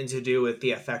have something to do with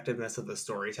the effectiveness of the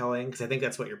storytelling, because I think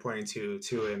that's what you're pointing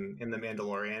to in The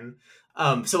Mandalorian.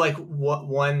 So like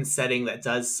one setting that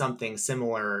does something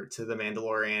similar to The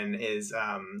Mandalorian is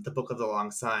the Book of the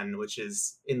Long Sun, which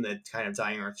is in the kind of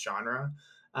Dying Earth genre,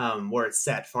 where it's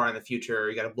set far in the future.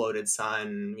 You got a bloated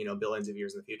sun, billions of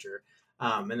years in the future.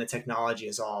 And the technology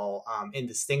is all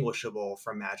indistinguishable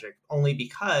from magic, only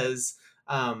because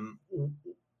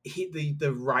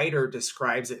the writer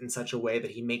describes it in such a way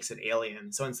that he makes it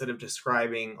alien. So instead of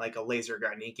describing like a laser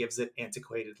gun, he gives it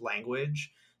antiquated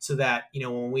language, so that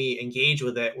when we engage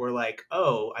with it, we're like,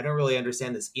 oh, I don't really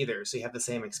understand this either. So you have the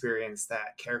same experience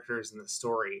that characters in the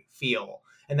story feel,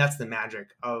 and that's the magic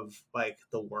of like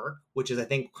the work, which is I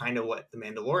think kind of what The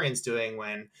Mandalorian's doing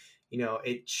when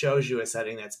it shows you a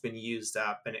setting that's been used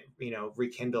up, and it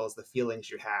rekindles the feelings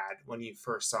you had when you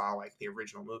first saw like the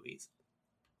original movies.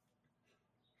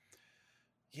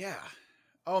 Yeah.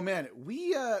 Oh man,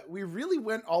 we really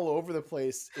went all over the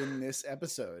place in this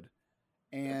episode,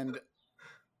 and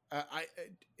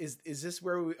is this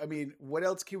where what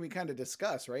else can we kind of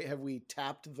discuss? Right? Have we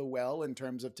tapped the well in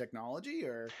terms of technology,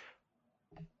 or?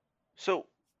 So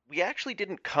we actually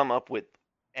didn't come up with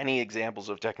any examples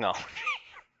of technology.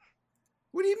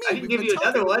 What do you mean? I can give you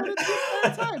another one.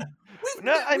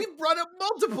 We've brought up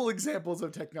multiple examples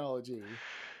of technology.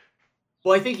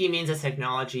 Well, I think he means a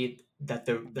technology that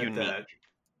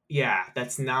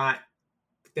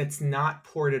that's not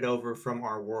ported over from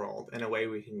our world in a way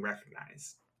we can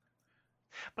recognize.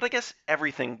 But I guess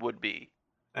everything would be.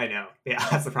 I know. Yeah,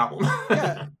 that's the problem.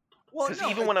 Yeah. Well, because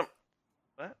even when I'm.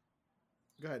 What?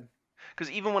 Go ahead.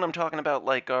 Because even when I'm talking about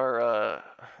like our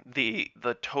the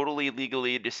totally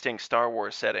legally distinct Star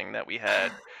Wars setting that we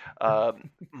had,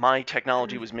 my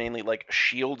technology was mainly like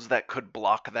shields that could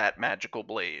block that magical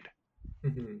blade.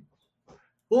 Mm-hmm.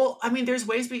 Well, there's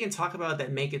ways we can talk about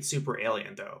that make it super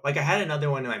alien, though. Like I had another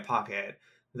one in my pocket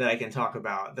that I can talk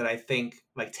about that I think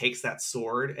like takes that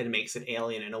sword and makes it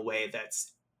alien in a way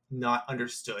that's not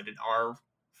understood in our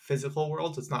physical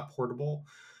world. So it's not portable.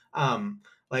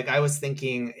 Like I was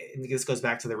thinking, and this goes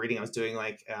back to the reading I was doing,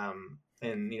 like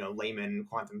in layman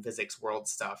quantum physics world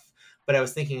stuff. But I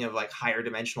was thinking of like higher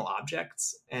dimensional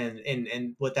objects,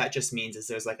 and what that just means is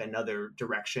there's like another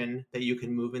direction that you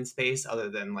can move in space other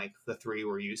than like the three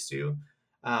we're used to,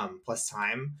 plus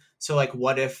time. So like,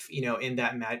 what if in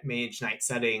that Mage Knight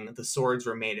setting, the swords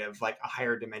were made of like a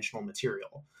higher dimensional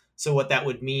material? So what that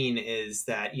would mean is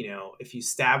that, if you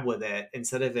stab with it,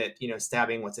 instead of it,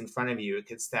 stabbing what's in front of you, it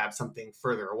could stab something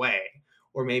further away.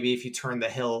 Or maybe if you turn the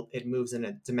hilt, it moves in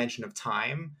a dimension of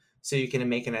time, so you can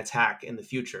make an attack in the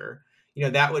future.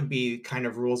 That would be kind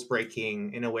of rules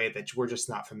breaking in a way that we're just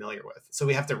not familiar with. So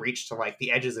we have to reach to like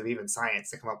the edges of even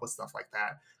science to come up with stuff like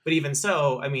that. But even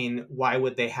so, why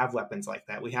would they have weapons like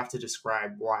that? We have to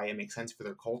describe why it makes sense for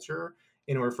their culture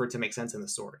in order for it to make sense in the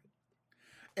story.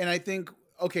 And I think,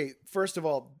 okay, first of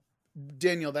all,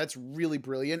 Daniel, that's really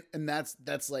brilliant, and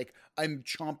that's like I'm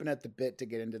chomping at the bit to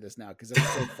get into this now because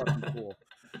it's so fucking cool.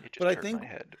 It just hurt my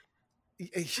head.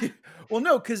 Well,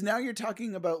 no, because now you're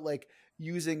talking about like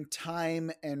using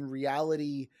time and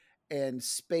reality and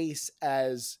space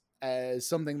as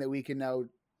something that we can now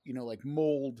like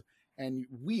mold and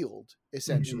wield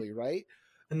essentially, mm-hmm. right?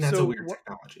 And that's a weird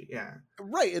technology, yeah.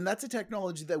 Right, and that's a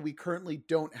technology that we currently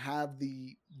don't have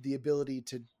the ability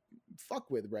to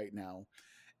fuck with right now.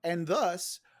 And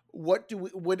thus, what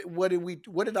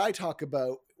did I talk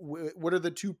about? What are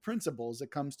the two principles?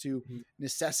 It comes to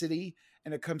necessity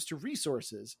and it comes to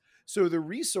resources. So the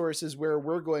resource is where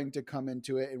we're going to come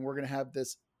into it, and we're going to have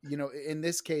this, in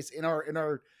this case, in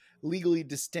our legally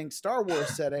distinct Star Wars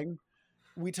setting,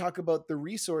 we talk about the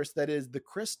resource that is the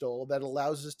crystal that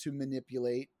allows us to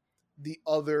manipulate the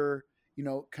other,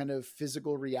 kind of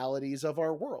physical realities of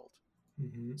our world.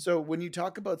 Mm-hmm. So when you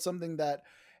talk about something that,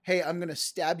 hey, I'm going to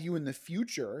stab you in the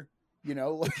future, That's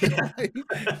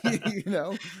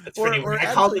or pretty weird.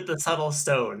 I called it the subtle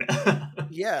stone.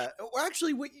 Yeah. Or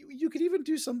actually, what you could even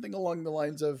do something along the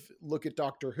lines of, look at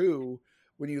Doctor Who.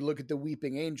 When you look at the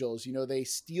Weeping Angels, they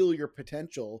steal your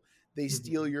potential, they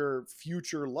steal your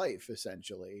future life,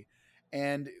 essentially,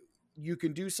 and you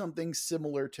can do something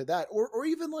similar to that, or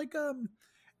even like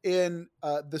in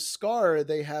the Scar,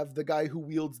 they have the guy who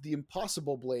wields the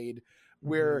impossible blade,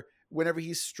 where whenever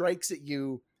he strikes at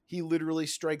you, he literally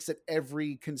strikes at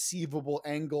every conceivable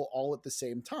angle all at the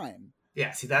same time.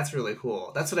 Yeah, see, that's really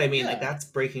cool. That's what I mean. Yeah. Like, that's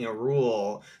breaking a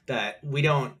rule that we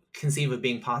don't conceive of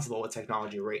being possible with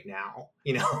technology right now.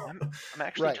 I'm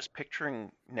actually just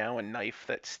picturing now a knife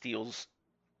that steals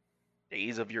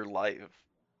days of your life,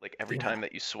 like every time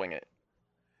that you swing it.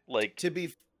 Like, to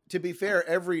be fair,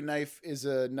 every knife is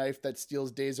a knife that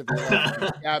steals days of your life if you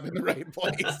stab in the right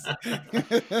place.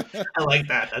 I like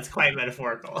that. That's quite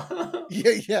metaphorical.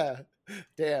 Yeah.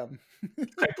 Damn.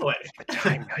 Quite poetic. a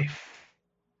time knife.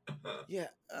 Yeah.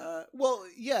 Well,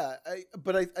 yeah.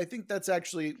 But I think that's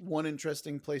actually one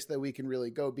interesting place that we can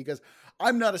really go, because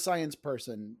I'm not a science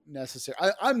person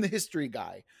necessarily. I'm the history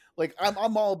guy. Like,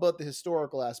 I'm all about the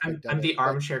historical aspect of it. I'm the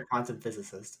armchair quantum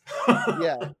physicist.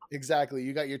 Yeah, exactly.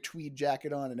 You got your tweed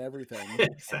jacket on and everything.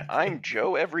 Exactly. I'm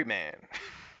Joe Everyman.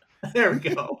 There we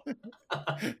go.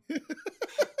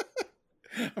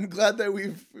 I'm glad that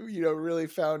we've really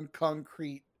found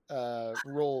concrete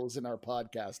roles in our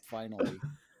podcast finally.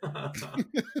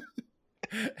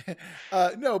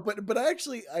 No, but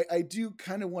I do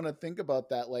kind of want to think about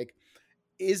that. Like,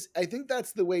 I think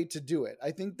that's the way to do it.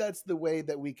 I think that's the way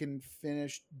that we can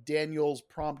finish Daniel's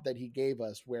prompt that he gave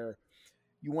us, where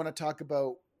you want to talk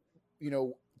about,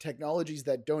 technologies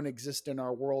that don't exist in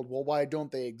our world. Well, why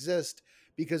don't they exist?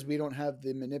 Because we don't have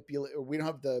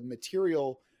the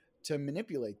material to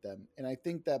manipulate them. And I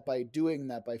think that by doing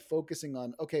that, by focusing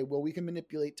on, okay, well, we can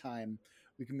manipulate time,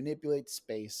 we can manipulate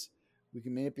space, we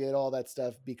can manipulate all that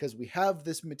stuff because we have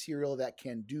this material that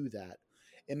can do that.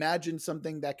 Imagine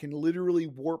something that can literally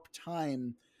warp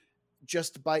time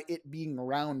just by it being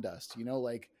around us.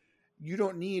 Like, you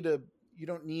don't need a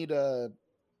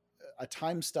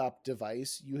time stop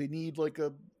device. You need like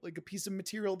a piece of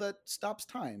material that stops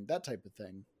time, that type of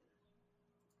thing.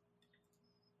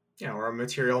 Yeah, or a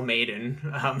material made in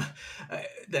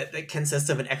that consists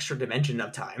of an extra dimension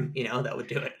of time. That would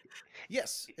do it.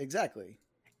 Yes, exactly.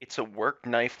 It's a work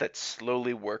knife that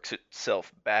slowly works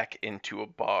itself back into a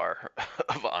bar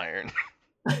of iron.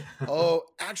 Oh,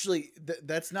 actually,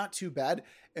 that's not too bad.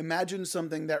 Imagine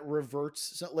something that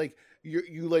reverts, like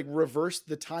you like reverse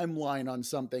the timeline on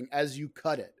something as you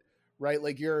cut it, right?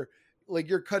 Like you're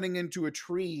cutting into a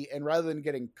tree, and rather than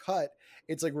getting cut,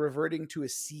 it's like reverting to a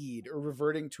seed or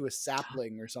reverting to a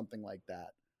sapling or something like that.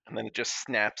 And then it just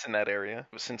snaps in that area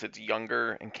since it's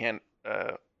younger and can't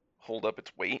hold up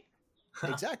its weight.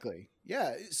 Exactly.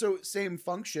 Yeah. So same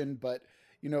function, but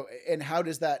and how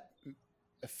does that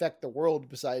affect the world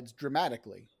besides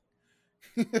dramatically?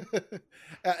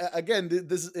 Again,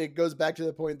 it goes back to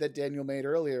the point that Daniel made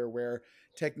earlier, where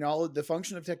the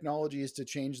function of technology is to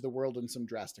change the world in some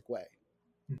drastic way.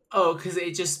 Oh, because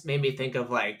it just made me think of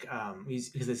like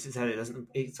because this is how it doesn't.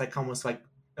 It's like almost like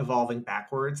evolving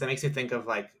backwards. That makes me think of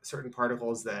like certain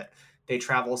particles that they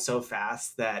travel so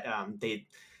fast that they,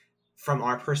 from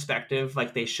our perspective,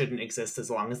 like they shouldn't exist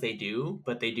as long as they do,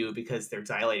 but they do because they're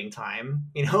dilating time,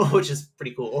 which is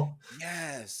pretty cool.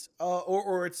 Yes.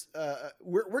 Or it's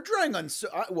we're drawing on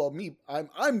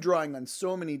I'm drawing on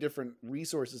so many different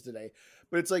resources today,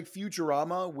 but it's like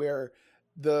Futurama, where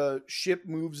the ship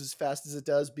moves as fast as it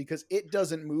does because it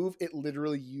doesn't move. It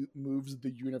literally moves the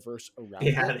universe around.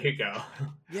 Yeah, it. there you go.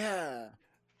 Yeah.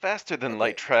 Faster than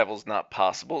light travel's not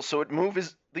possible, so it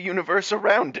moves the universe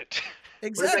around it.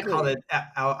 Exactly. What is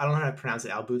that called? I don't know how to pronounce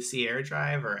it. Albousier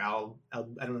drive or I don't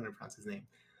know how to pronounce his name.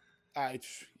 I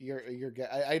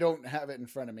don't have it in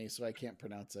front of me, so I can't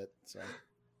pronounce it. So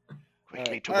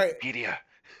quickly to Wikipedia.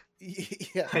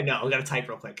 Yeah, I know. We got to type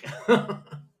real quick.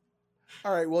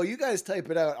 All right. Well, you guys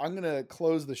type it out. I'm gonna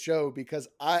close the show because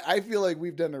I feel like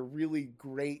we've done a really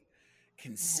great,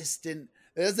 consistent.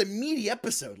 There's a meaty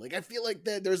episode. Like, I feel like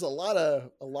there's a lot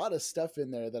of stuff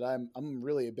in there that I'm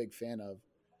really a big fan of.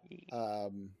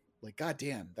 Like,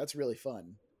 goddamn, that's really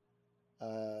fun.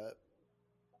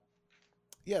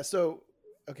 Yeah. So,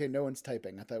 okay, no one's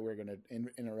typing. I thought we were gonna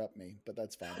interrupt me, but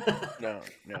that's fine. No.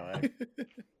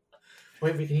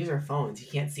 Wait, we can use our phones. You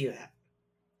can't see that.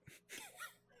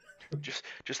 Just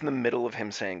in the middle of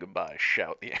him saying goodbye,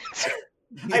 shout the answer.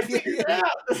 I figured it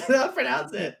out. That's how to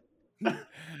pronounce it.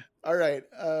 All right.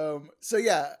 So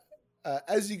yeah,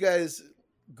 as you guys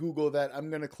Google that, I'm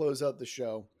going to close out the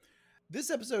show.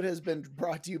 This episode has been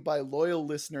brought to you by loyal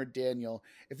listener Daniel.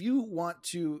 If you want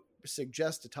to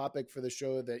suggest a topic for the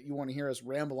show that you want to hear us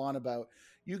ramble on about,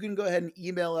 you can go ahead and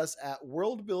email us at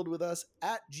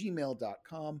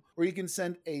worldbuildwithus@gmail.com, or you can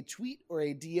send a tweet or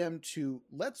a DM to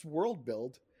Let's World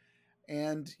Build,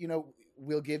 and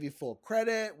we'll give you full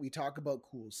credit. We talk about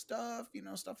cool stuff,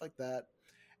 stuff like that.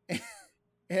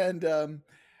 And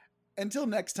until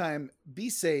next time, be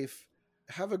safe,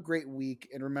 have a great week,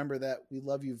 and remember that we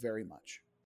love you very much.